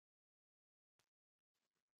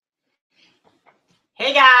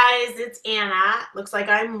Hey guys, it's Anna. Looks like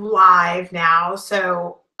I'm live now.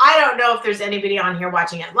 So I don't know if there's anybody on here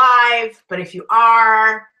watching it live, but if you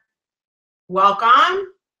are, welcome.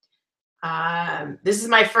 This is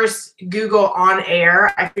my first Google on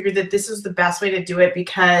air. I figured that this was the best way to do it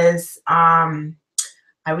because I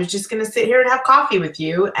was just going to sit here and have coffee with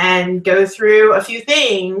you and go through a few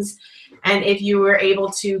things. And if you were able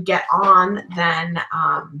to get on, then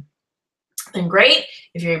great.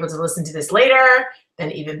 If you're able to listen to this later,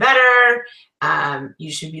 then even better.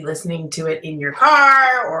 You should be listening to it in your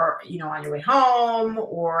car or, on your way home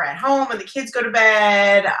or at home when the kids go to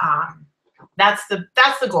bed. That's the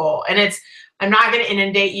goal. And I'm not going to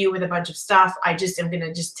inundate you with a bunch of stuff. I just am going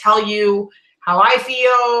to just tell you how I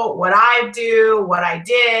feel, what I do, what I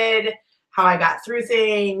did, how I got through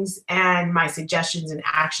things, and my suggestions and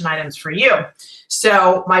action items for you.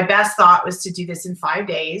 So my best thought was to do this in 5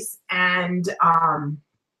 days and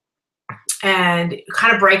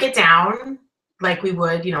kind of break it down like we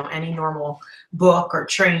would, any normal book or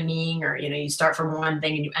training, or, you start from one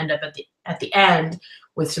thing and you end up at the end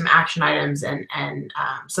with some action items and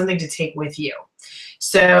something to take with you.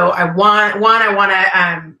 So I want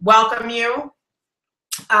to welcome you.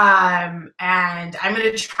 And I'm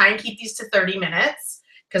going to try and keep these to 30 minutes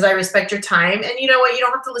because I respect your time. And you know what? You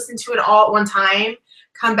don't have to listen to it all at one time.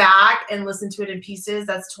 Come back and listen to it in pieces.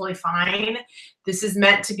 That's totally fine. This is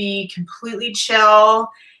meant to be completely chill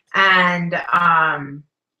and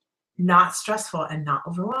not stressful and not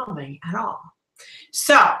overwhelming at all.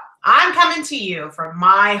 So I'm coming to you from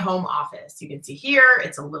my home office. You can see here,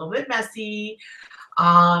 it's a little bit messy,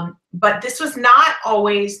 but this was not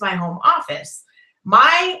always my home office.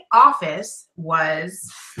 My office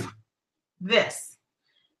was this,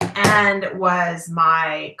 and was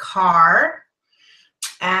my car,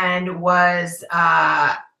 and was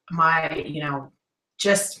my,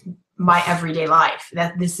 just my everyday life.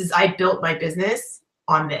 I built my business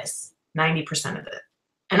on this, 90% of it.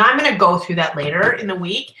 And I'm going to go through that later in the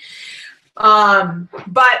week. But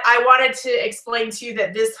I wanted to explain to you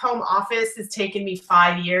that this home office has taken me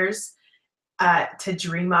 5 years to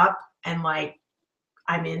dream up, and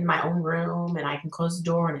I'm in my own room and I can close the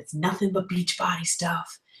door and it's nothing but Beachbody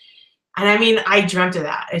stuff. And I mean, I dreamt of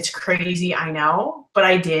that. It's crazy, I know, but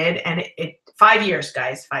I did. And it 5 years,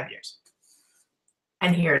 guys, 5 years.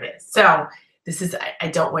 And here it is. So this is, I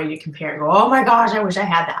don't want you to compare and go, oh my gosh, I wish I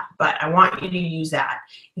had that. But I want you to use that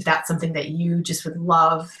if that's something that you just would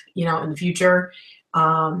love, in the future,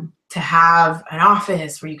 to have an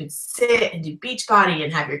office where you could sit and do Beachbody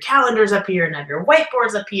and have your calendars up here and have your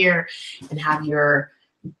whiteboards up here and have your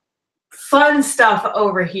fun stuff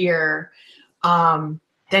over here.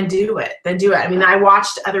 Then do it. I mean, I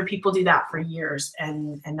watched other people do that for years,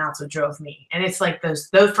 and that's what drove me. And it's like those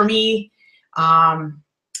for me,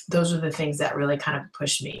 those are the things that really kind of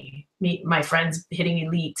pushed me. My friends hitting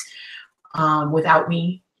elite without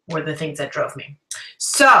me were the things that drove me.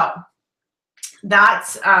 So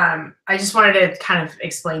that's, I just wanted to kind of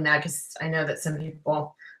explain that because I know that some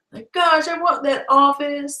people are like, gosh, I want that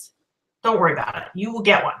office. Don't worry about it. You will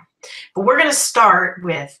get one. But we're going to start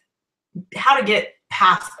with how to get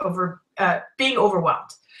past being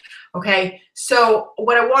overwhelmed. Okay, so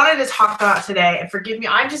what I wanted to talk about today, and forgive me,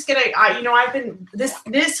 I'm just gonna, I've been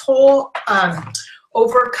this whole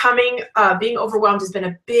overcoming being overwhelmed has been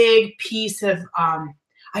a big piece of.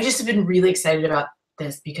 I just have been really excited about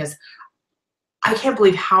this because I can't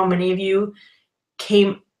believe how many of you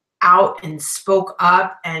came out and spoke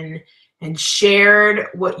up and shared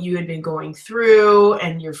what you had been going through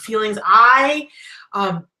and your feelings.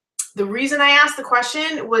 The reason I asked the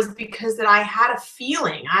question was because that I had a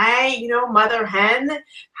feeling, Mother Hen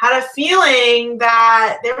had a feeling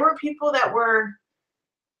that there were people that were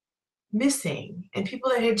missing and people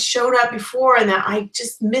that had showed up before and that I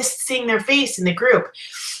just missed seeing their face in the group.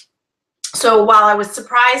 So while I was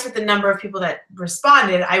surprised with the number of people that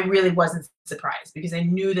responded, I really wasn't surprised because I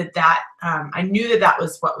knew that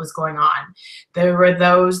was what was going on. There were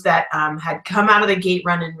those that had come out of the gate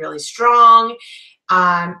running really strong.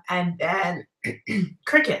 And then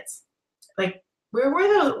crickets, like, where were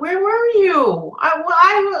those? Where were you?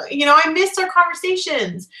 I missed our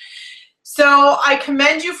conversations. So I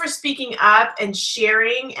commend you for speaking up and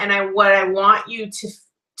sharing. And what I want you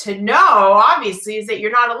to know, obviously, is that you're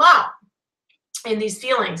not alone in these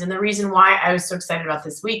feelings. And the reason why I was so excited about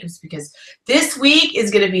this week is because this week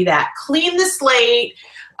is going to be that clean the slate,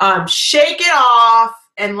 shake it off,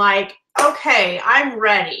 and okay, I'm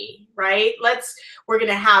ready. Right? We're going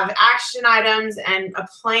to have action items and a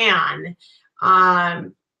plan,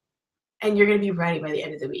 and you're going to be ready by the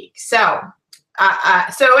end of the week. So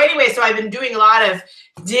So anyway, so I've been doing a lot of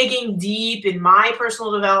digging deep in my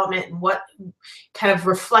personal development and what kind of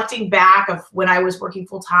reflecting back of when I was working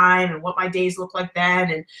full time and what my days looked like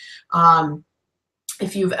then. And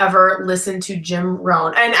if you've ever listened to Jim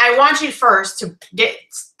Rohn, and I want you first to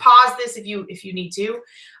pause this if you need to,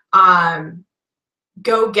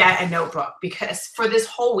 go get a notebook, because for this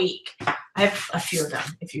whole week, I have a few of them,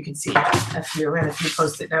 if you can see a few, and a few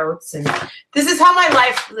Post-it notes. And this is how my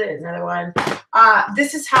life, another one.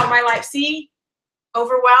 This is how my life, see,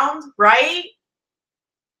 overwhelmed, right?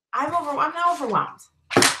 I'm not overwhelmed,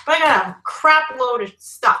 but I got a crap load of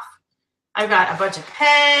stuff. I've got a bunch of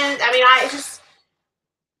pens. I mean,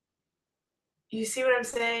 you see what I'm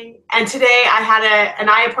saying? And today I had an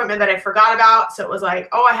eye appointment that I forgot about. So it was like,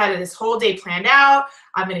 oh, I had this whole day planned out.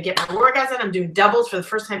 I'm going to get my workouts in. I'm doing doubles for the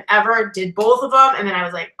first time ever. Did both of them. And then I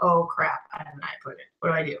was like, oh, crap. I have an eye appointment.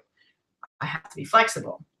 What do? I have to be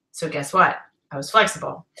flexible. So guess what? I was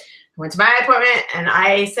flexible. I went to my eye appointment and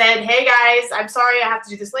I said, hey, guys, I'm sorry. I have to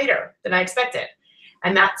do this later than I expected.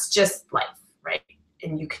 And that's just life, right?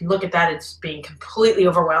 And you can look at that as being completely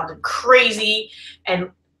overwhelmed and crazy.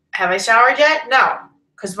 And have I showered yet? No,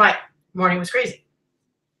 because my morning was crazy.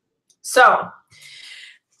 So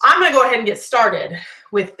I'm going to go ahead and get started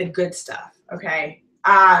with the good stuff, okay?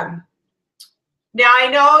 Now, I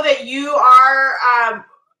know that you are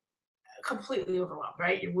completely overwhelmed,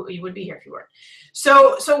 right? You would be here if you weren't.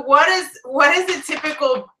 So what is the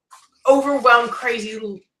typical overwhelmed,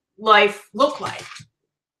 crazy life look like,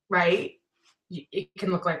 right? It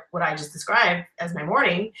can look like what I just described as my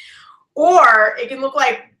morning, or it can look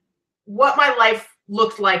like what my life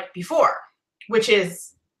looked like before, which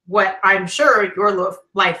is what I'm sure your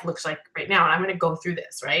life looks like right now. And I'm going to go through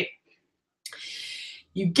this, right?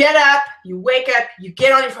 You get up, you wake up, you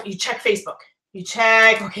get on your phone, you check Facebook. You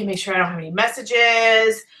check, okay, make sure I don't have any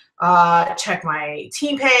messages, check my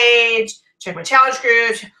team page, check my challenge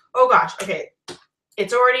group. Oh gosh, okay.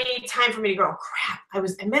 It's already time for me to go. Oh, crap,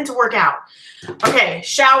 I meant to work out. Okay,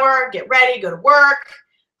 shower, get ready, go to work.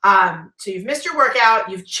 So you've missed your workout,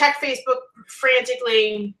 you've checked Facebook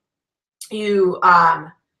frantically, you ran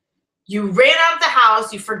out of the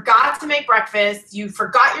house, you forgot to make breakfast, you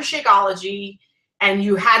forgot your Shakeology, and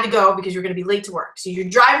you had to go because you're going to be late to work. So you're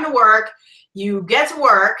driving to work, you get to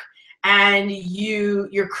work, and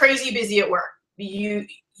you're crazy busy at work.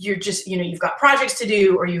 You're just, you've got projects to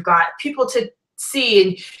do, or you've got people to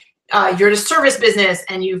see, and you're in a service business,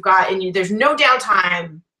 and there's no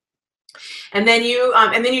downtime. And then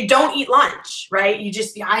you don't eat lunch, right?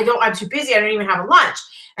 I'm too busy. I don't even have a lunch.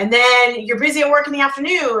 And then you're busy at work in the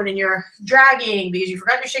afternoon and you're dragging because you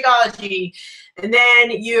forgot your Shakeology. And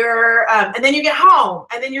then and then you get home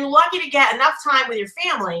and then you're lucky to get enough time with your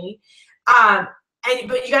family.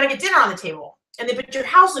 But you got to get dinner on the table, but your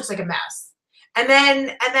house looks like a mess. And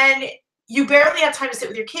then you barely have time to sit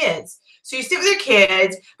with your kids. So you sit with your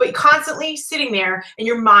kids, but you're constantly sitting there and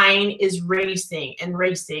your mind is racing and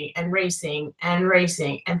racing and racing and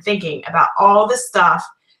racing and thinking about all the stuff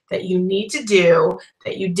that you need to do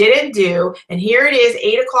that you didn't do. And here it is,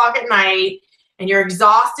 8 o'clock at night, and you're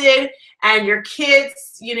exhausted, and your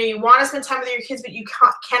kids, you want to spend time with your kids, but you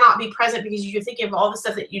cannot be present because you're thinking of all the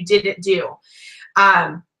stuff that you didn't do.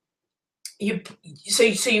 So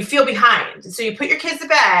you feel behind. So you put your kids to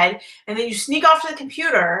bed, and then you sneak off to the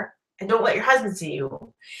computer and don't let your husband see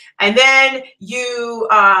you. And then you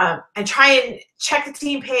and try and check the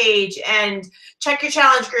team page and check your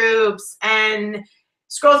challenge groups and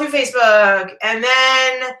scroll through Facebook. And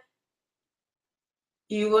then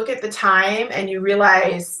you look at the time and you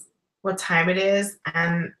realize what time it is.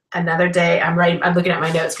 And another day, I'm looking at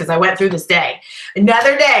my notes because I went through this day.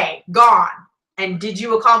 Another day gone. And did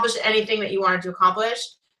you accomplish anything that you wanted to accomplish?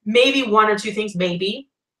 Maybe 1 or 2 things, maybe.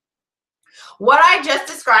 What I just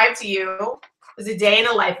described to you was a day in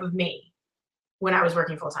the life of me when I was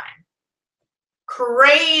working full time.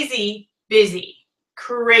 Crazy busy,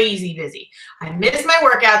 crazy busy. I missed my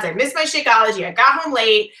workouts. I missed my Shakeology. I got home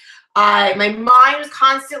late. My mind was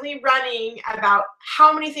constantly running about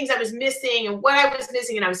how many things I was missing and what I was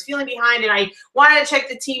missing, and I was feeling behind, and I wanted to check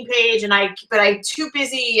the team page, but I'm too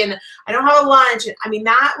busy, and I don't have a lunch. I mean,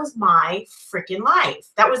 that was my freaking life.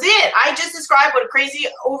 That was it. I just described what crazy,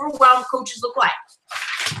 overwhelmed coaches look like.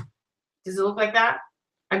 Does it look like that?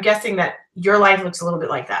 I'm guessing that your life looks a little bit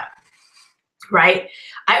like that, right?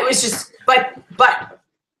 I was just, but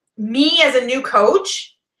me as a new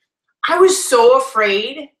coach, I was so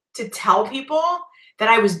afraid to tell people that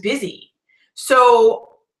I was busy.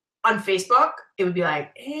 So on Facebook, it would be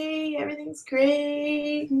like, hey, everything's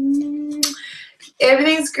great.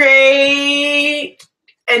 Everything's great.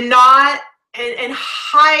 And not and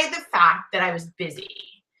hide the fact that I was busy.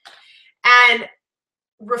 And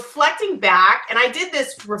reflecting back, and I did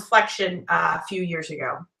this reflection a few years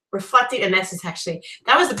ago, reflecting, and this is actually,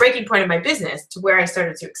 that was the breaking point of my business to where I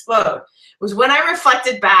started to explode, was when I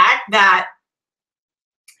reflected back that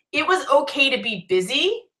it was okay to be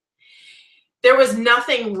busy. There was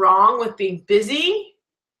nothing wrong with being busy,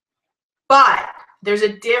 but there's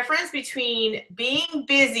a difference between being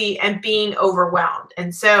busy and being overwhelmed.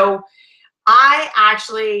 And so I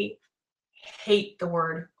actually hate the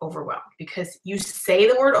word overwhelmed, because you say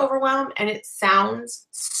the word overwhelmed and it sounds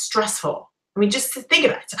stressful. I mean, just to think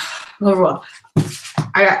about it. I'm overwhelmed.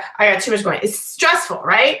 I got too much going. It's stressful,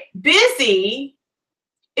 right? Busy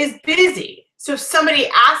is busy. So if somebody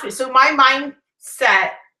asked me, so my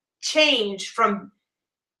mindset changed from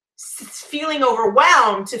feeling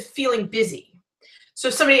overwhelmed to feeling busy. So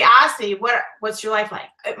if somebody asked me, what's your life like?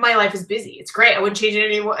 My life is busy. It's great. I wouldn't change it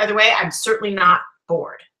any other way. I'm certainly not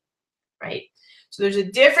bored, right? So there's a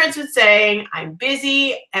difference with saying I'm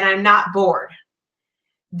busy and I'm not bored.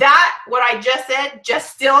 That, what I just said,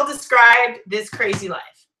 just still described this crazy life.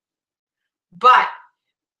 But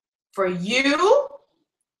for you,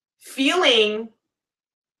 feeling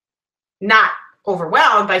not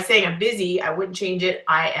overwhelmed by saying I'm busy, I wouldn't change it.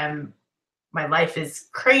 My life is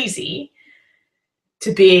crazy,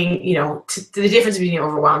 to being, to the difference between being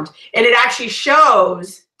overwhelmed. And it actually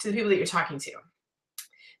shows to the people that you're talking to.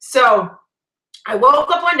 So I woke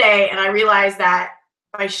up one day and I realized that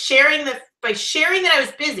by sharing that I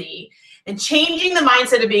was busy and changing the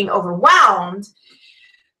mindset of being overwhelmed,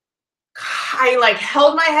 I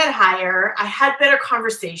held my head higher. I had better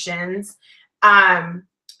conversations.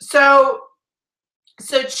 So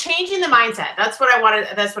changing the mindset, that's what I wanted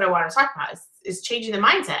to talk about, is changing the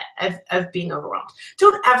mindset of being overwhelmed.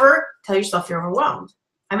 Don't ever tell yourself you're overwhelmed.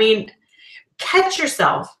 I mean, catch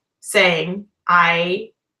yourself saying, I'm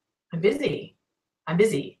busy. I'm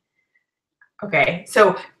busy. Okay,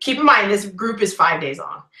 so keep in mind, this group is 5 days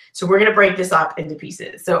long. So we're going to break this up into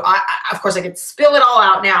pieces. So of course I could spill it all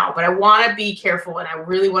out now, but I want to be careful, and I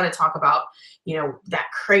really want to talk about, that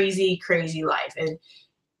crazy, crazy life. And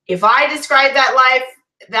if I describe that life,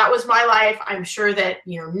 that was my life. I'm sure that,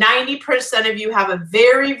 90% of you have a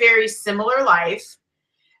very, very similar life,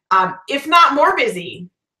 if not more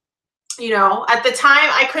busy. At the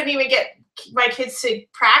time, I couldn't even get my kids to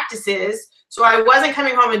practices, so I wasn't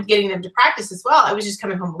coming home and getting them to practice as well. I was just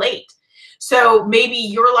coming home late. So maybe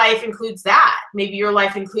your life includes that. Maybe your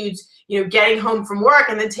life includes, getting home from work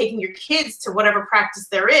and then taking your kids to whatever practice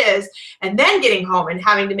there is, and then getting home and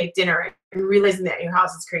having to make dinner and realizing that your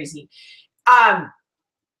house is crazy.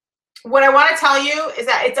 What I want to tell you is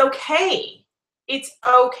that it's okay. It's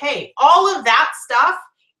okay. All of that stuff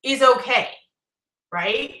is okay,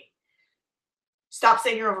 right? Stop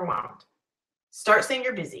saying you're overwhelmed. Start saying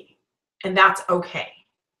you're busy, and that's okay,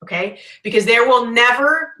 okay? Because there will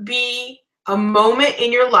never be a moment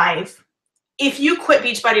in your life, if you quit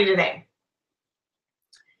Beachbody today,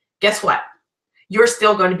 guess what? You're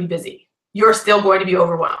still going to be busy. You're still going to be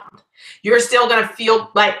overwhelmed. You're still going to feel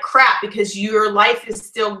like crap because your life is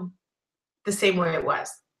still the same way it was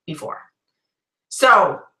before.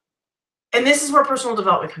 So, and this is where personal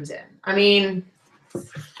development comes in. I mean,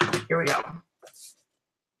 here we go.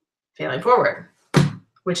 Failing Forward,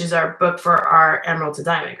 which is our book for our Emerald to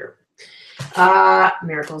Diamond group.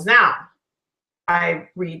 Miracles Now. I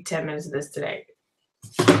read 10 minutes of this today.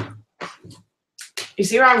 You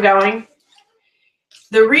see where I'm going?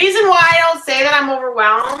 The reason why I don't say that I'm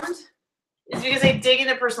overwhelmed is because I dig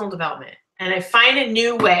into personal development and I find a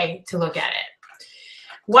new way to look at it.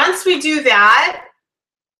 Once we do that,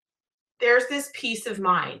 there's this peace of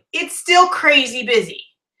mind. It's still crazy busy,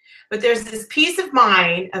 but there's this peace of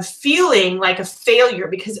mind of feeling like a failure,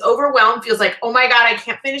 because overwhelmed feels like, oh my God, I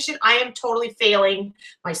can't finish it. I am totally failing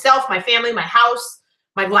myself, my family, my house,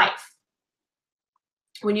 my life.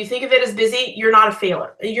 When you think of it as busy, you're not a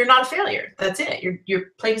failure. You're not a failure. That's it.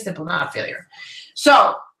 You're plain and simple, not a failure.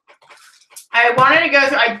 So I wanted to go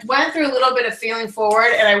through, I went through a little bit of Failing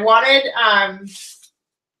Forward, and I wanted,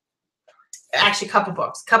 actually a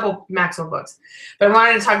couple maximum books, but I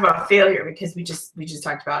wanted to talk about failure because we just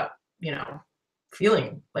talked about,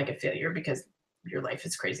 feeling like a failure because your life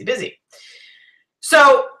is crazy busy.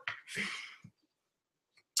 So,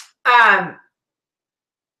 I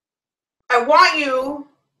want you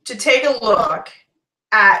to take a look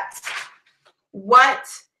at what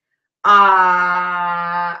is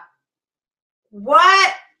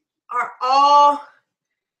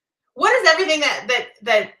everything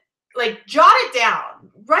that like, jot it down.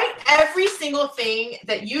 Write every single thing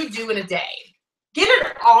that you do in a day. Get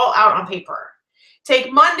it all out on paper.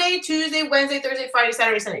 Take Monday, Tuesday, Wednesday, Thursday, Friday,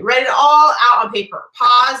 Saturday, Sunday. Write it all out on paper.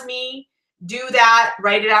 Pause me, do that,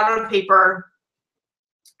 write it out on paper,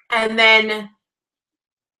 and then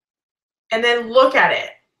look at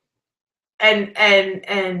it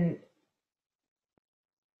and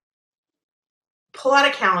pull out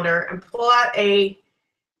a calendar and pull out a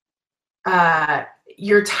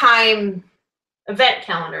your time event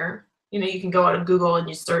calendar. You know, you can go on Google and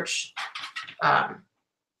you search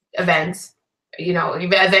events, you know,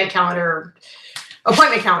 event calendar,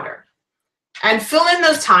 appointment calendar, and fill in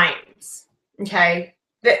those times. Okay,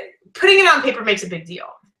 putting it on paper makes a big deal,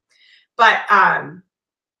 but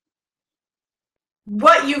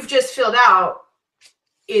what you've just filled out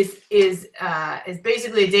is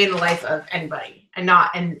basically a day in the life of anybody,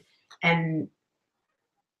 and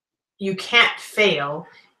you can't fail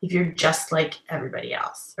if you're just like everybody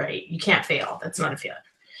else, right? You can't fail. That's not a failure.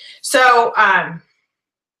 So I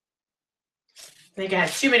think I had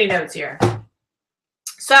too many notes here.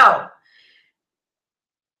 So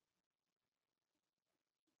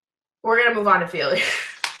we're going to move on to failure.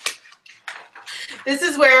 This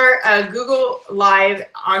is where a Google Live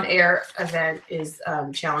on air event is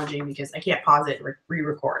challenging because I can't pause it and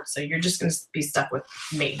re-record. So you're just going to be stuck with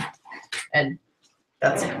me. And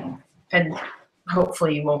that's it. And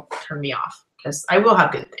hopefully you won't turn me off because I will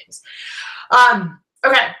have good things.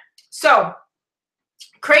 Okay, so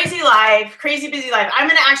crazy life, crazy busy life. I'm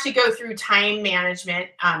going to actually go through time management,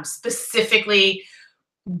 specifically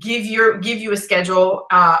give you a schedule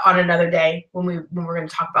on another day when we're going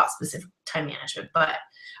to talk about specific time management. But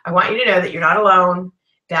I want you to know that you're not alone,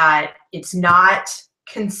 that it's not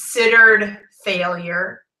considered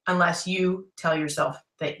failure unless you tell yourself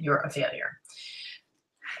that you're a failure.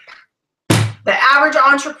 The average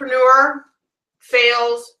entrepreneur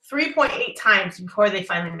fails 3.8 times before they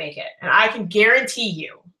finally make it. And I can guarantee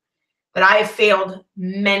you that I have failed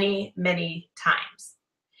many, many times.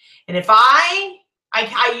 And if I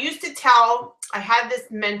used to tell, I had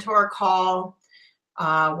this mentor call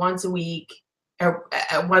once a week, or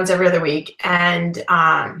once every other week. And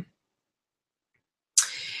I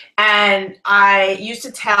used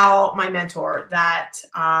to tell my mentor that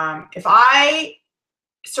if I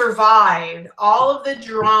survived all of the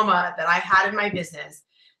drama that I had in my business,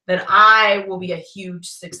 then I will be a huge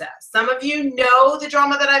success. Some of you know the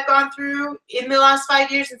drama that I've gone through in the last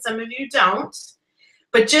 5 years, and some of you don't.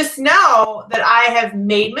 But just know that I have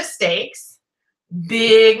made mistakes,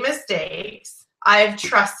 big mistakes. I've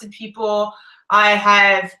trusted people. I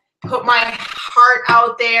have put my heart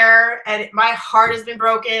out there, and my heart has been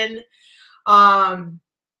broken.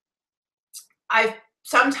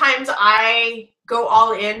 Sometimes I go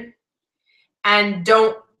all in and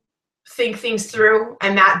don't think things through,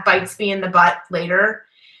 and that bites me in the butt later.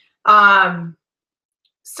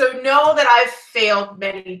 So know that I've failed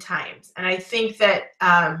many times, and I think that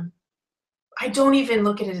I don't even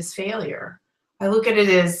look at it as failure. I look at it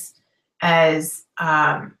as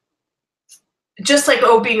just like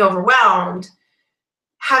being overwhelmed.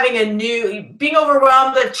 Being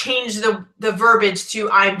overwhelmed, I've changed the verbiage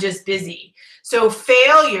to I'm just busy. So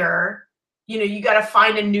failure, you know, you got to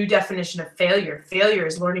find a new definition of failure. Failure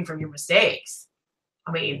is learning from your mistakes.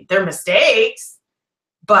 I mean, they're mistakes,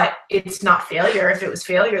 but it's not failure. If it was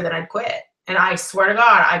failure, then I'd quit. And I swear to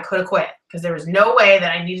God, I could have quit because there was no way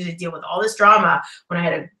that I needed to deal with all this drama when I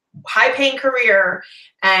had a high-paying career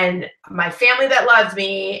and my family that loved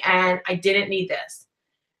me, and I didn't need this.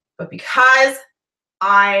 But because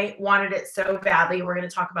I wanted it so badly, we're going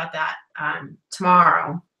to talk about that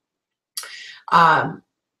tomorrow,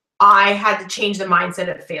 I had to change the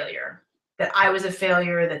mindset of failure, that I was a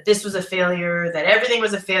failure, that this was a failure, that everything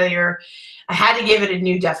was a failure. I had to give it a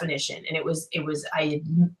new definition, and I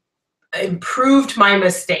improved my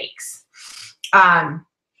mistakes. And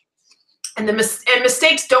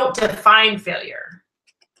mistakes don't define failure.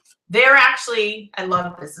 They're actually, I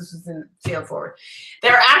love this. This was in Fail Forward.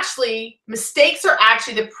 Mistakes are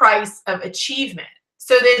actually the price of achievement.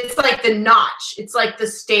 So it's like the notch. It's like the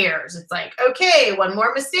stairs. It's like, okay, one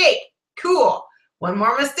more mistake. Cool. One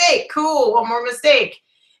more mistake. Cool. One more mistake.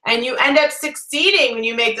 And you end up succeeding when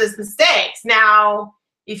you make those mistakes. Now,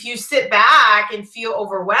 if you sit back and feel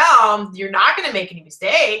overwhelmed, you're not going to make any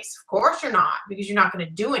mistakes. Of course you're not, because you're not going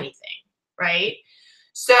to do anything, right?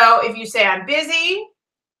 So if you say, I'm busy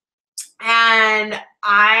and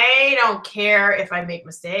I don't care if I make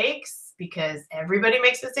mistakes, because everybody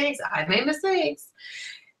makes mistakes. I've made mistakes.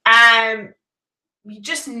 And you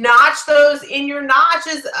just notch those in your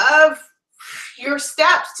notches of your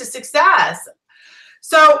steps to success.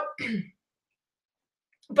 So,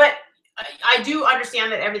 but I do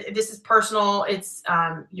understand that this is personal. It's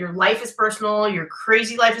your life is personal. Your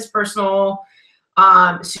crazy life is personal.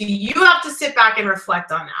 So you have to sit back and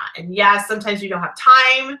reflect on that. And yes, sometimes you don't have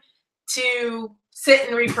time to sit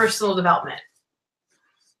and read personal development.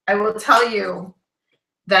 I will tell you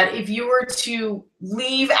that if you were to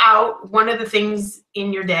leave out one of the things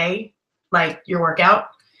in your day, like your workout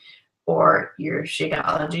or your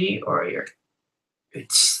Shakeology or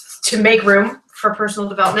to make room for personal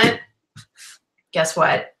development, guess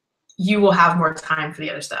what? You will have more time for the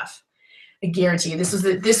other stuff. I guarantee you. This was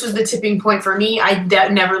the tipping point for me. I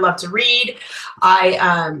never loved to read.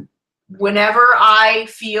 Whenever I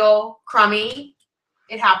feel crummy,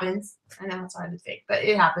 it happens. I know it's hard to think, but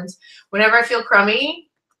it happens. Whenever I feel crummy,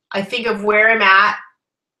 I think of where I'm at,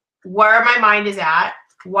 where my mind is at.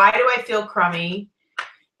 Why do I feel crummy?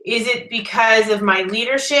 Is it because of my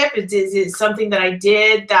leadership? Is it something that I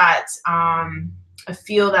did that I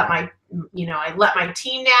feel that I let my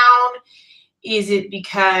team down? Is it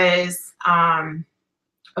because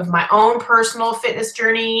of my own personal fitness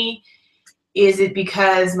journey? Is it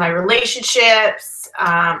because my relationships,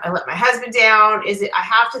 I let my husband down? Is it, I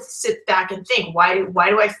have to sit back and think, why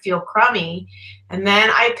do I feel crummy? And then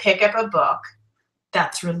I pick up a book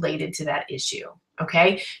that's related to that issue.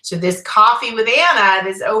 Okay. So this coffee with Anna,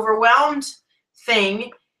 this overwhelmed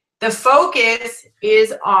thing, the focus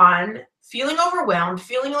is on feeling overwhelmed,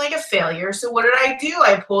 feeling like a failure. So what did I do?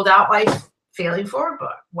 I pulled out my Failing Forward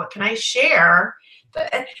book. What can I share?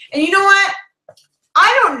 And you know what?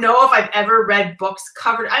 I don't know if I've ever read books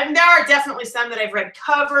covered. There are definitely some that I've read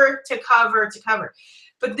cover to cover to cover.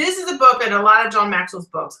 But this is a book, and a lot of John Maxwell's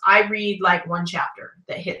books, I read like one chapter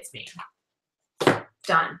that hits me.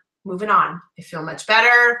 Done. Moving on. I feel much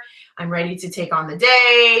better. I'm ready to take on the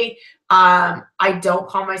day. I don't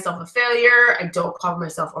call myself a failure. I don't call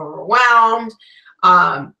myself overwhelmed.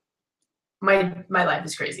 My life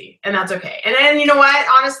is crazy, and that's okay. And then, you know what?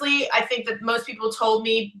 Honestly, I think that most people told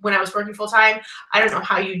me when I was working full time, I don't know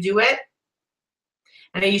how you do it.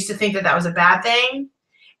 And I used to think that that was a bad thing.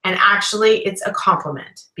 And actually, it's a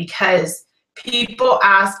compliment, because people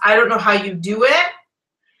ask, I don't know how you do it,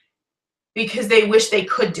 because they wish they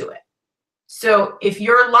could do it. So if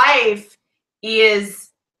your life is,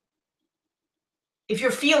 if you're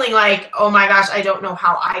feeling like, oh my gosh, I don't know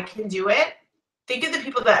how I can do it, think of the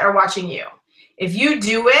people that are watching you. If you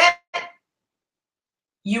do it,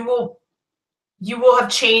 you will have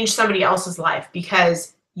changed somebody else's life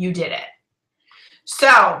because you did it.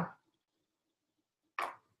 So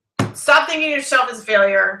stop thinking of yourself as a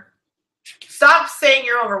failure. Stop saying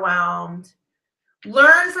you're overwhelmed.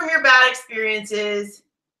 Learn from your bad experiences.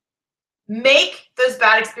 Make those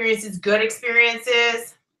bad experiences good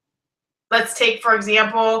experiences. Let's take, for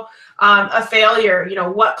example, a failure. You know,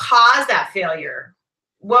 what caused that failure?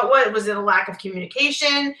 What was it? A lack of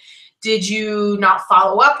communication? Did you not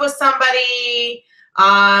follow up with somebody?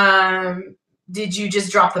 Did you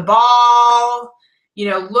just drop the ball? You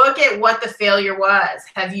know, look at what the failure was.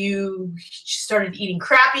 Have you started eating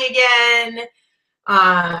crappy again?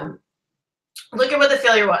 Look at what the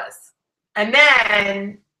failure was. And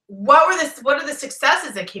then what are the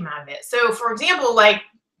successes that came out of it? So for example, like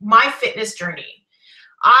my fitness journey,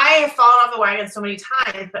 I have fallen off the wagon so many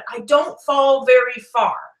times, but I don't fall very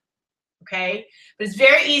far. Okay. But it's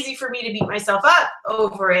very easy for me to beat myself up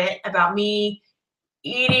over it, about me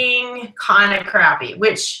eating kind of crappy,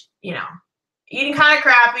 which, you know, eating kind of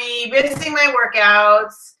crappy, missing my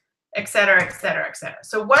workouts, et cetera, et cetera, et cetera.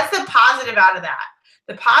 So what's the positive out of that?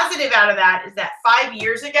 The positive out of that is that 5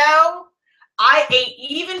 years ago, I ate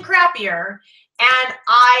even crappier, and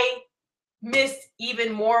I missed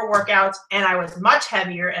even more workouts, and I was much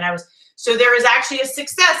heavier, so there was actually a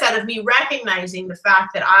success out of me recognizing the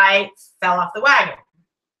fact that I fell off the wagon.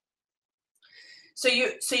 So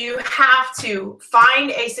you have to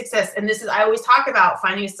find a success, and this is, I always talk about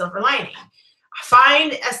finding a silver lining.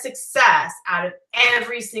 Find a success out of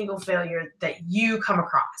every single failure that you come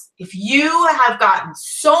across. If you have gotten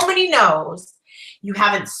so many no's, you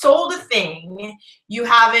haven't sold a thing, you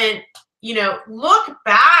haven't, you know, look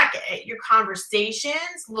back at your conversations,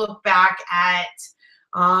 look back at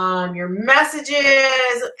your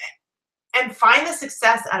messages, and find the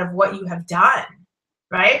success out of what you have done,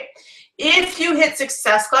 right? If you hit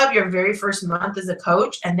Success Club your very first month as a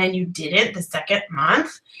coach, and then you didn't the second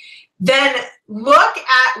month, then look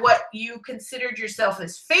at what you considered yourself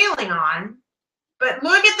as failing on, but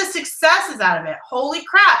look at the successes out of it. Holy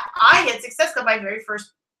crap, I hit Success Club my very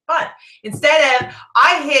first month. Instead of,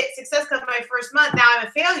 I hit Success Club my first month, now I'm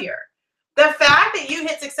a failure. The fact that you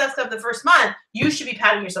hit Success Club the first month, you should be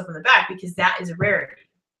patting yourself on the back, because that is a rarity.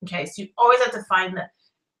 Okay, so you always have to find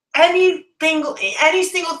any single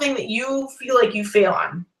thing that you feel like you fail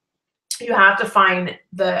on, you have to find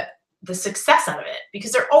the success out of it,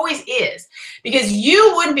 because there always is. Because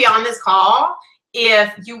you wouldn't be on this call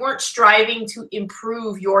if you weren't striving to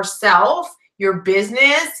improve yourself, your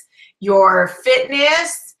business, your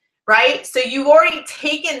fitness, right? So you've already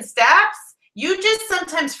taken steps. You just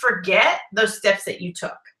sometimes forget those steps that you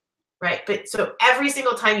took, right? But so every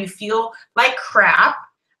single time you feel like crap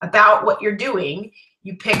about what you're doing,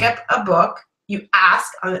 you pick up a book, you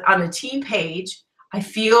ask on a team page, I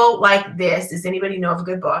feel like this. Does anybody know of a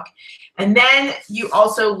good book? And then you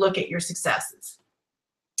also look at your successes.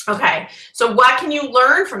 Okay, so what can you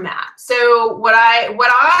learn from that? So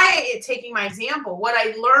taking my example, what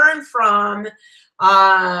I learned from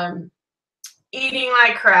eating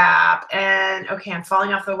like crap and, okay, I'm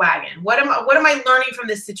falling off the wagon. What am I learning from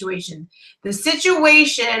this situation? The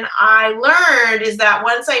situation I learned is that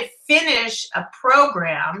once I finish a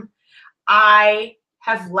program, I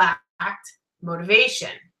have lacked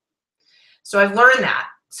motivation. So I've learned that.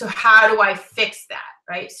 So how do I fix that,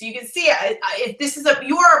 right? So you can see if this is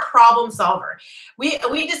you are a problem solver. We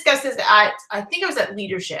discussed this at, I think it was at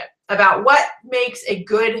Leadership, about what makes a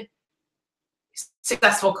good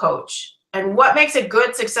successful coach. And what makes a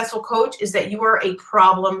good successful coach is that you are a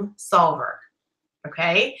problem solver.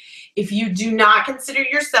 Okay? If you do not consider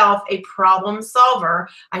yourself a problem solver,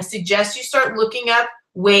 I suggest you start looking up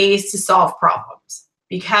ways to solve problems,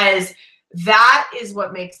 because that is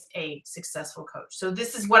what makes a successful coach. So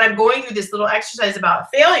this is what I'm going through, this little exercise about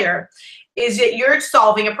failure, is that you're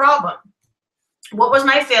solving a problem. What was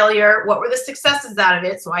my failure? What were the successes out of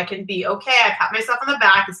it? So I can be, okay, I pat myself on the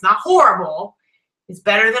back. It's not horrible. It's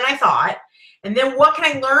better than I thought. And then what can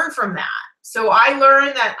I learn from that? So I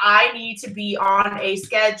learned that I need to be on a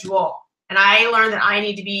schedule. And I learned that I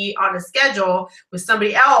need to be on a schedule with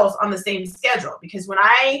somebody else on the same schedule. Because when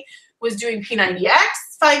I was doing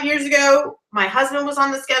P90X 5 years ago, my husband was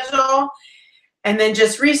on the schedule. And then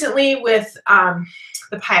just recently with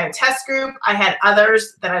the PIO test group, I had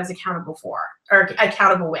others that I was accountable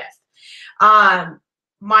with.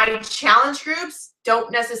 My challenge groups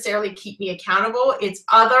don't necessarily keep me accountable. It's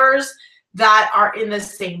others that are in the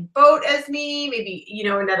same boat as me, maybe,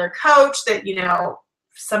 another coach that,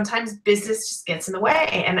 sometimes business just gets in the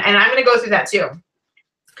way. And I'm going to go through that too.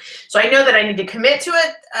 So I know that I need to commit to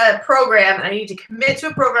a program, and I need to commit to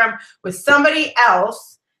a program with somebody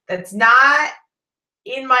else that's not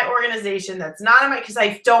in my organization, that's not in my, because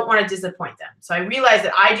I don't want to disappoint them. So I realized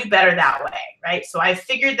that I do better that way, right? So I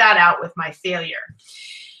figured that out with my failure.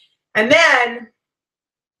 And then,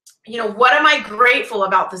 what am I grateful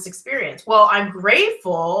about this experience? Well, I'm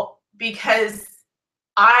grateful because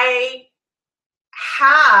I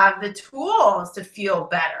have the tools to feel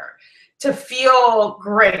better, to feel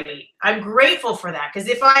great. I'm grateful for that, because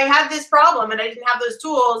if I had this problem and I didn't have those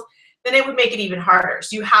tools, then it would make it even harder.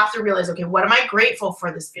 So you have to realize, okay, what am I grateful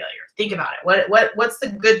for this failure? Think about it. What's the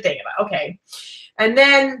good thing about it? Okay. And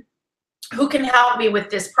then who can help me with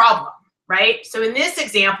this problem, right? So in this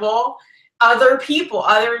example, other people,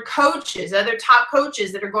 other coaches, other top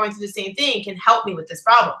coaches that are going through the same thing can help me with this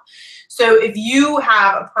problem. So if you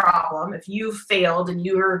have a problem, if you failed and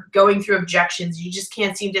you're going through objections, you just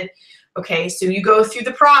can't seem to, okay, so you go through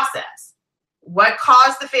the process. What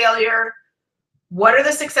caused the failure? What are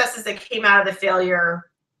the successes that came out of the failure?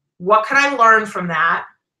 What can I learn from that?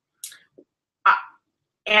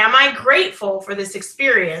 Am I grateful for this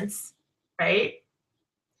experience, right?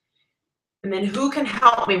 And then who can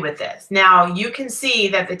help me with this? Now, you can see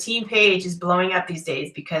that the team page is blowing up these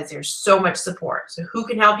days because there's so much support. So who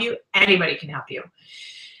can help you? Anybody can help you.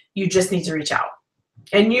 You just need to reach out.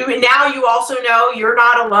 And now you also know you're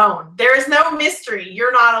not alone. There is no mystery.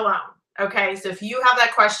 You're not alone. Okay, so if you have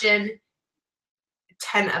that question,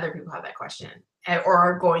 10 other people have that question or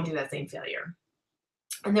are going through that same failure.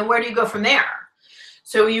 And then where do you go from there?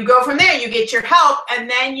 So you go from there, you get your help, and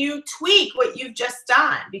then you tweak what you've just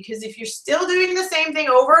done. Because if you're still doing the same thing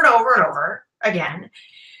over and over and over again,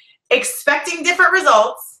 expecting different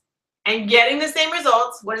results and getting the same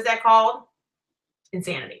results, what is that called?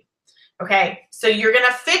 Insanity. Okay, so you're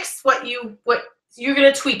gonna fix what you're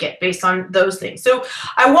gonna tweak it based on those things. So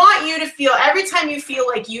I want you to feel, every time you feel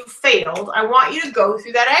like you failed, I want you to go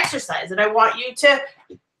through that exercise, and I want you to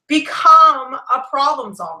become a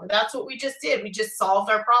problem solver. That's what we just did. We just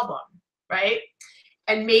solved our problem, right?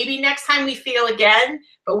 And maybe next time we fail again,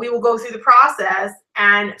 but we will go through the process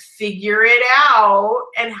and figure it out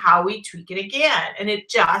and how we tweak it again. And it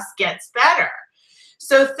just gets better.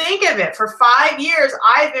 So think of it, for 5 years,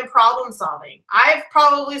 I've been problem solving. I've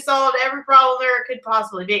probably solved every problem there could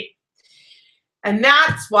possibly be. And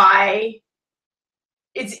that's why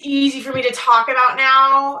it's easy for me to talk about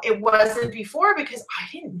now. It wasn't before because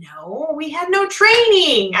I didn't know. We had no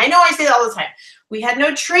training. I know I say that all the time. We had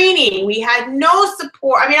no training. We had no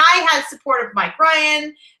support. I mean, I had support of Mike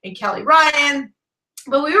Ryan and Kelly Ryan,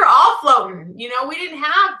 but we were all floating. You know, we didn't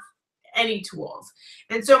have any tools.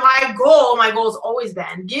 And so my goal has always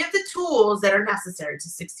been give the tools that are necessary to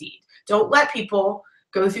succeed. Don't let people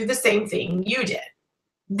go through the same thing you did.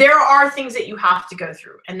 There are things that you have to go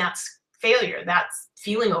through, and that's failure. That's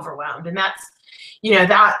feeling overwhelmed. And that's, you know,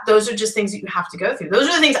 those are just things that you have to go through. Those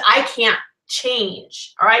are the things I can't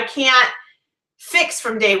change or I can't fix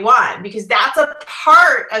from day one, because that's a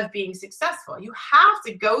part of being successful. You have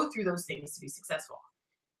to go through those things to be successful.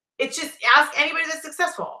 It's just ask anybody that's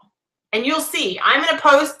successful and you'll see. I'm going to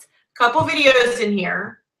post a couple videos in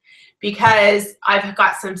here because I've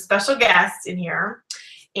got some special guests in here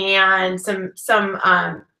and some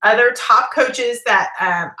other top coaches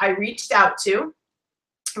that I reached out to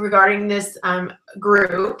regarding this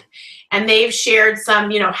group, and they've shared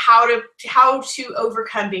some, you know, how to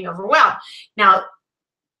overcome being overwhelmed. Now,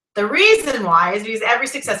 the reason why is because every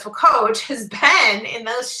successful coach has been in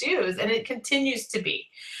those shoes, and it continues to be.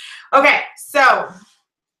 Okay, so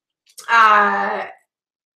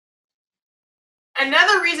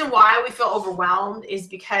another reason why we feel overwhelmed is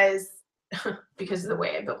because of the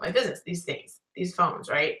way I built my business. These things, these phones,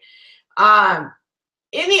 right?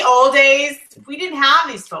 In the old days, we didn't have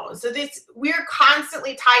these phones. So we're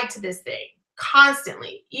constantly tied to this thing,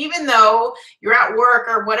 constantly. Even though you're at work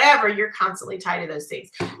or whatever, you're constantly tied to those things.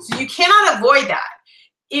 So you cannot avoid that.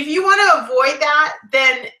 If you want to avoid that,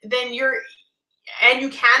 then and you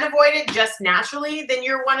can avoid it just naturally, then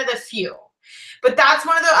you're one of the few. But that's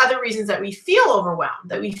one of the other reasons that we feel overwhelmed,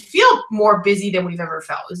 that we feel more busy than we've ever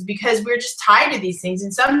felt, is because we're just tied to these things.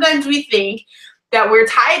 And sometimes we think that we're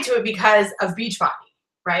tied to it because of Beachbody.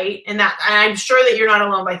 Right? And I'm sure that you're not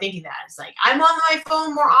alone by thinking that. It's like, I'm on my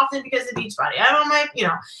phone more often because of Beachbody. I'm on my, you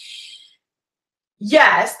know.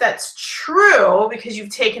 Yes, that's true because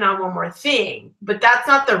you've taken on one more thing, but that's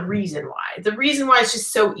not the reason why. The reason why is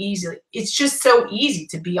just so easy. It's just so easy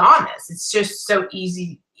to be honest. It's just so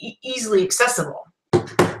easily accessible.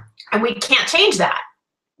 And we can't change that.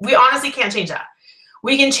 We honestly can't change that.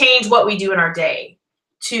 We can change what we do in our day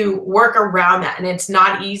to work around that. And it's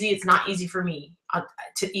not easy. It's not easy for me.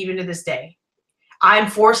 Even to this day, I'm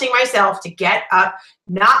forcing myself to get up,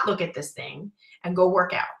 not look at this thing, and go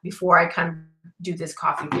work out before I come do this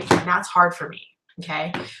coffee thing. And that's hard for me.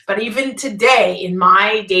 Okay. But even today in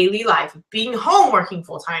my daily life, being home working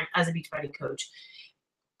full time as a Beachbody coach,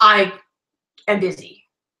 I am busy.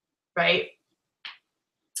 Right.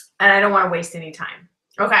 And I don't want to waste any time.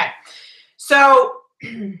 Okay. So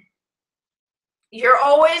you're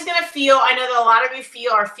always going to feel, I know that a lot of you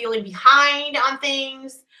are feeling behind on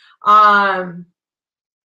things.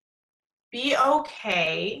 Be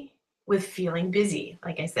okay with feeling busy.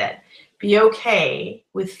 Like I said, be okay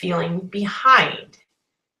with feeling behind.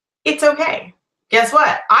 It's okay. Guess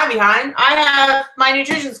what? I'm behind. I have my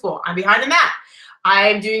nutrition school. I'm behind in that.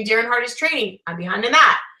 I'm doing Darren Hardy's training. I'm behind in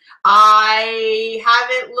that. I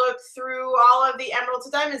haven't looked through all of the Emerald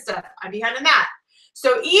to Diamond stuff. I'm behind in that.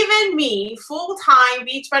 So even me, full-time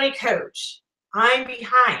Beachbody coach, I'm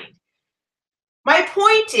behind. My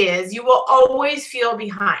point is you will always feel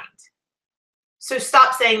behind. So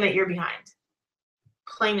stop saying that you're behind.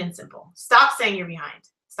 Plain and simple. Stop saying you're behind.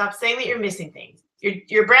 Stop saying that you're missing things.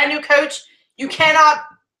 You're a brand new coach. You cannot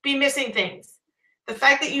be missing things. The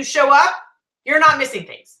fact that you show up, you're not missing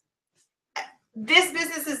things. This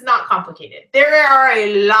business is not complicated. There are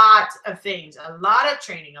a lot of things, a lot of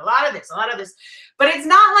training, a lot of this, a lot of this. But it's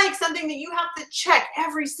not like something that you have to check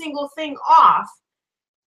every single thing off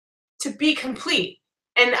to be complete.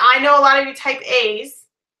 And I know a lot of you type A's.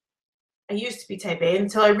 I used to be type A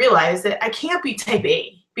until I realized that I can't be type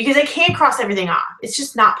A because I can't cross everything off. It's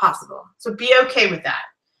just not possible. So be okay with that.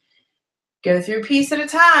 Go through a piece at a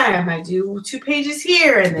time. I do 2 pages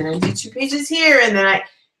here, and then I do 2 pages here, and then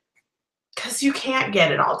because you can't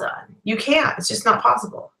get it all done. You can't. It's just not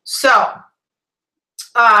possible. So,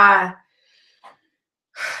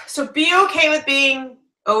 be okay with being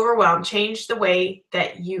overwhelmed. Change the way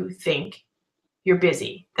that you think you're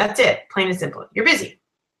busy. That's it. Plain and simple. You're busy.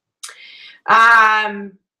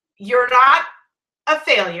 You're not a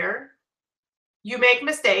failure. You make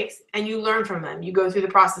mistakes and you learn from them. You go through the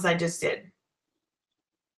process I just did.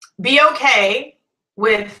 Be okay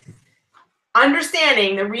with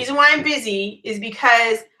understanding the reason why I'm busy is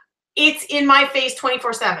because it's in my face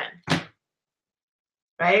 24/7.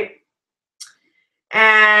 Right?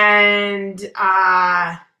 And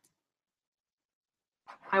I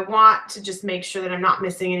want to just make sure that I'm not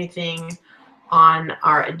missing anything. on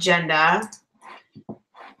our agenda.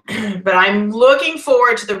 But I'm looking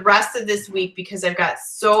forward to the rest of this week because I've got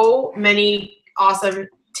so many awesome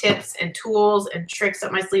tips and tools and tricks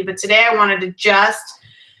up my sleeve. But today I wanted to just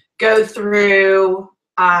go through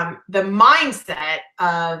the mindset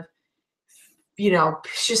of, you know,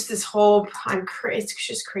 just this whole, it's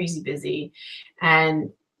just crazy busy. And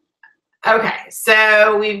okay,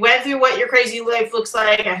 so we went through what your crazy life looks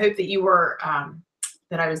like. I hope that you were,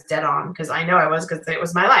 that I was dead on, because I know I was, because it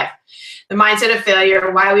was my life. The mindset of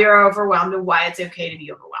failure, why we are overwhelmed, and why it's okay to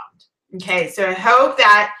be overwhelmed. Okay, so I hope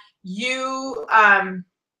that you,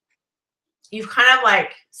 you've kind of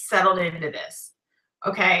like settled into this.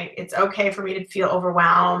 Okay, it's okay for me to feel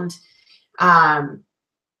overwhelmed.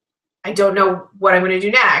 I don't know what I'm going to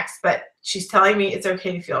do next, but she's telling me it's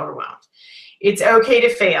okay to feel overwhelmed. It's okay to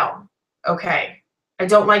fail. Okay, I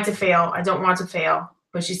don't like to fail. I don't want to fail,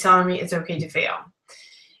 but she's telling me it's okay to fail.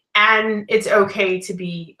 And it's okay to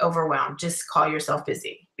be overwhelmed. Just call yourself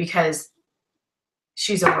busy, because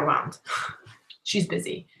she's overwhelmed. She's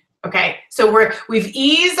busy. Okay, so we've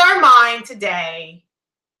eased our mind today,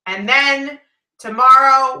 and then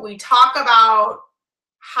tomorrow we talk about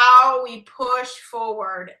how we push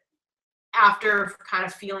forward after kind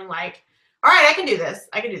of feeling like, all right, I can do this.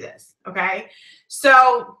 I can do this. Okay,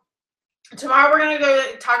 so tomorrow we're going to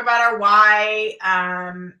go talk about our why,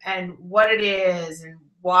 and what it is, and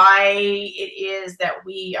why it is that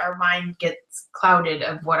our mind gets clouded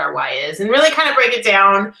of what our why is, and really kind of break it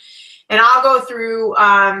down. And I'll go through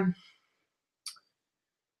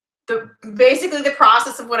basically the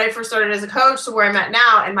process of when I first started as a coach to where I'm at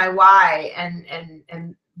now, and my why,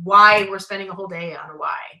 and why we're spending a whole day on a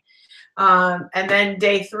why. And then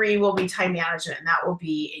day 3 will be time management, and that will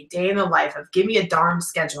be a day in the life of give me a darn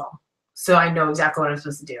schedule, so I know exactly what I'm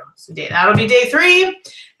supposed to do. So that'll be day 3,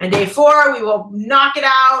 and day 4 we will knock it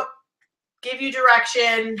out, give you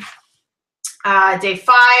direction. Day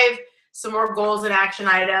 5, some more goals and action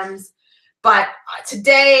items. But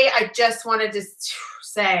today I just wanted to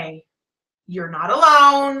say you're not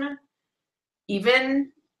alone.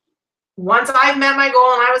 Even once I've met my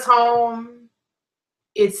goal and I was home,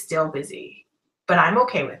 it's still busy. But I'm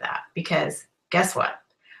okay with that, because guess what?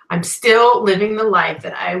 I'm still living the life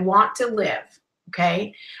that I want to live,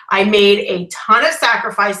 okay? I made a ton of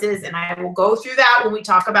sacrifices, and I will go through that when we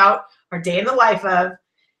talk about our day in the life of.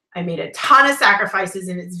 I made a ton of sacrifices,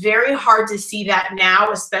 and it's very hard to see that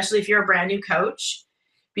now, especially if you're a brand new coach,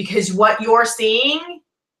 because what you're seeing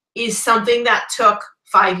is something that took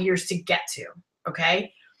 5 years to get to,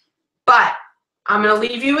 okay? But I'm going to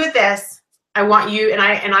leave you with this. I want you, and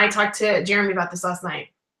I talked to Jeremy about this last night.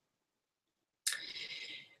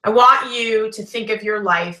 I want you to think of your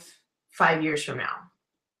life 5 years from now.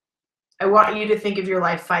 I want you to think of your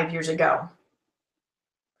life 5 years ago.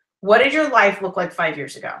 What did your life look like 5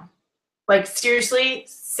 years ago? Like, seriously,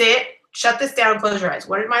 sit, shut this down, close your eyes.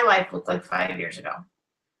 What did my life look like 5 years ago?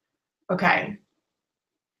 Okay.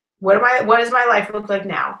 What does my life look like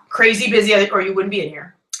now? Crazy busy, or you wouldn't be in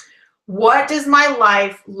here. What does my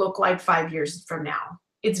life look like 5 years from now?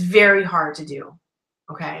 It's very hard to do.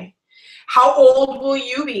 Okay. How old will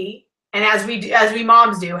you be? And as we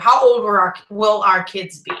moms do, how old will our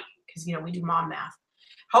kids be? Because, you know, we do mom math.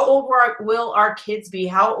 How old will our kids be?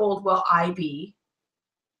 How old will I be?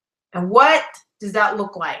 And what does that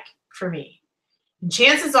look like for me? And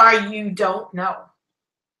chances are you don't know.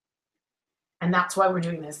 And that's why we're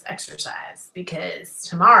doing this exercise, because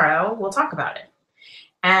tomorrow we'll talk about it.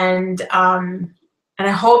 And I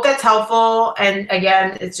hope that's helpful. And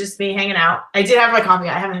again, it's just me hanging out. I did have my coffee.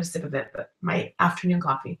 I haven't had a sip of it, but my afternoon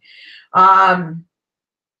coffee. I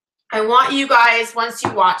want you guys, once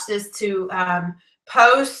you watch this, to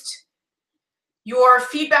post your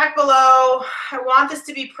feedback below. I want this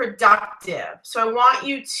to be productive. So I want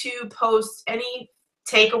you to post any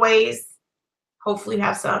takeaways. Hopefully you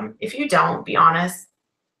have some. If you don't, be honest.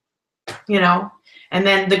 You know, and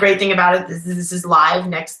then the great thing about it is this is live the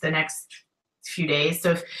next few days.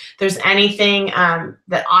 So if there's anything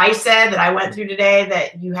that I said that I went through today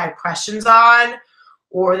that you had questions on,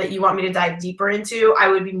 or that you want me to dive deeper into, I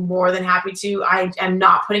would be more than happy to. I am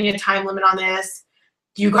not putting a time limit on this.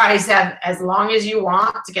 You guys have as long as you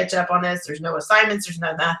want to catch up on this. There's no assignments, there's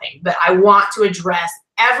nothing. But I want to address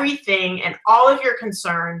everything and all of your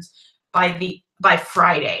concerns by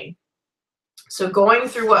Friday. So going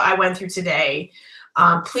through what I went through today,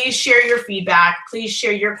 please share your feedback. Please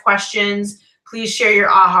share your questions. Please share your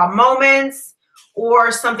aha moments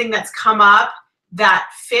or something that's come up that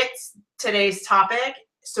fits today's topic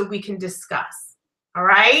so we can discuss. All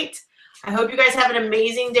right? I hope you guys have an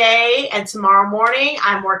amazing day. And tomorrow morning,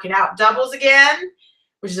 I'm working out doubles again.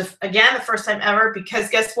 which is, again, the first time ever, because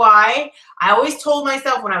guess why? I always told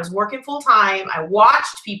myself when I was working full time, I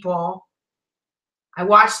watched people. I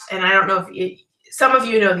watched, and I don't know if some of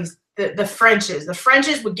you know these, the Frenches. The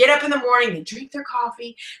Frenches would get up in the morning, they drink their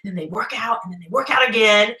coffee, then they work out, and then they work out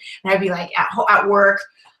again. And I'd be like at work,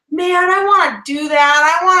 man, I want to do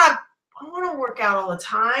that. I want to work out all the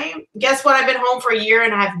time. Guess what? I've been home for a year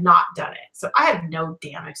and I have not done it. So I have no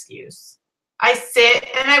damn excuse. I sit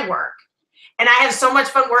and I work. And I have so much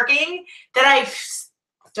fun working that I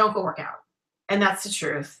don't go work out. And that's the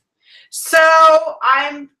truth. So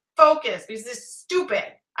I'm focused because this is stupid.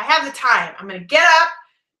 I have the time. I'm going to get up,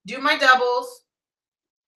 do my doubles,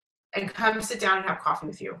 and come sit down and have coffee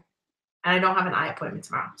with you. And I don't have an eye appointment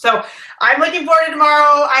tomorrow. So I'm looking forward to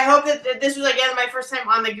tomorrow. I hope that this was, again, my first time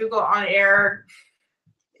on the Google On Air.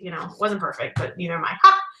 You know, wasn't perfect, but neither am I.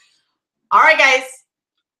 Ha! All right, guys.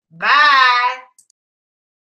 Bye.